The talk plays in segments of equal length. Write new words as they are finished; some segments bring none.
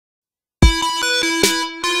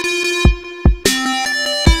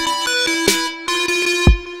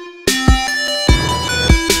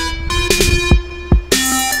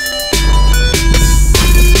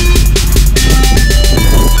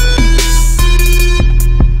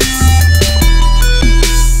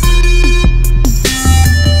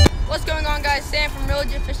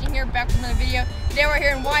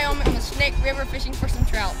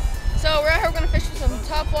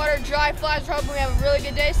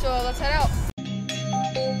today, so let's head out.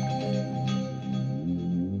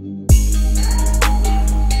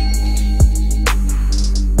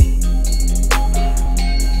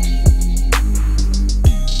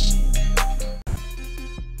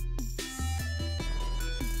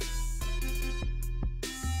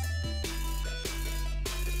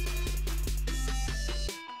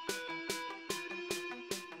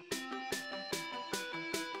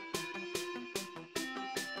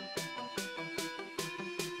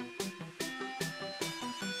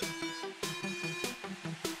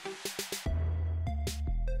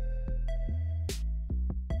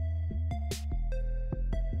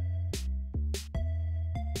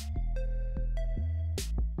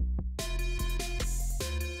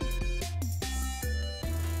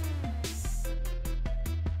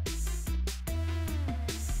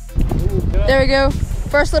 There we go.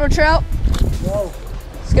 First little trout. Whoa.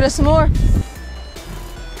 Let's get us some more.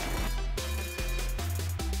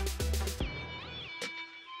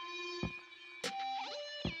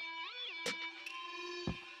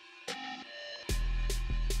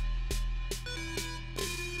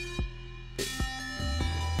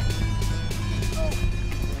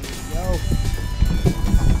 There we go.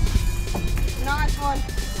 Nice one.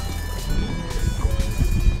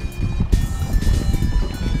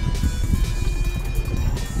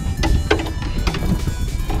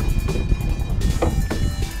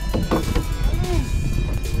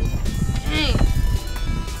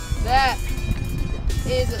 That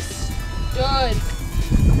is a stud.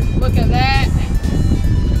 Look at that.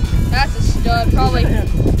 That's a stud. Probably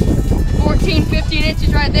 14, 15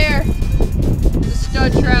 inches right there. It's a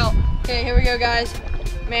stud trout. Okay, here we go, guys.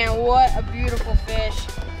 Man, what a beautiful fish.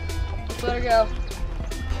 Let's let her go.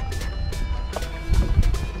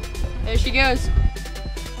 There she goes.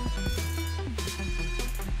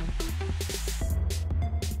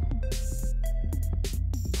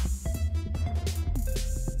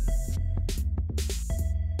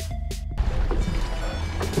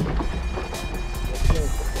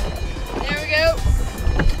 There we go.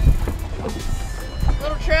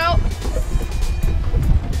 Little trout.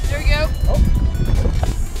 There we go. Oh.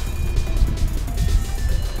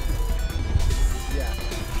 Yeah.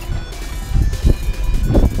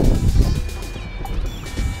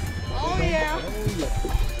 Oh yeah.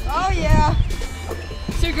 Oh yeah.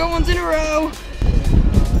 2 good ones in a row.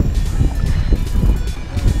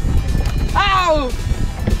 Oh!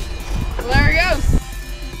 Well, there he goes.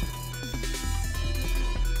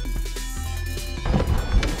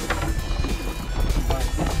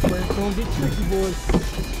 It's gonna get tricky, boys.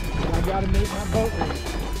 I gotta make my boat ready.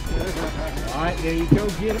 Alright, there you go,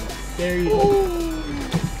 get him. There you go.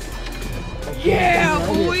 Okay, Yeah, right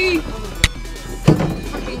boy! here.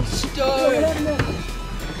 Freaking stud.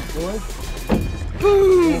 Boys,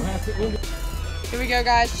 Boom! don't have to end it. Here we go,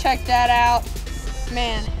 guys. Check that out.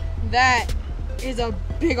 Man, that is a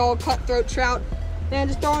big old cutthroat trout. Man,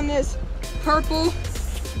 just throwing this purple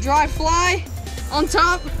dry fly on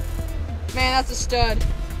top. Man, that's a stud.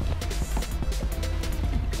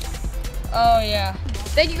 Oh yeah.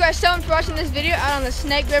 Thank you guys so much for watching this video out on the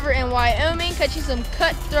Snake River in Wyoming, catching some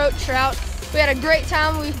cutthroat trout. We had a great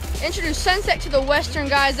time. We introduced sunset to the western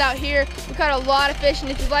guys out here. We caught a lot of fish, and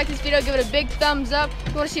if you like this video, give it a big thumbs up. If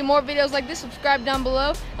you want to see more videos like this, subscribe down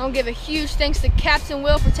below. I want to give a huge thanks to Captain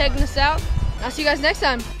Will for taking us out. I'll see you guys next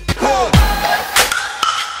time.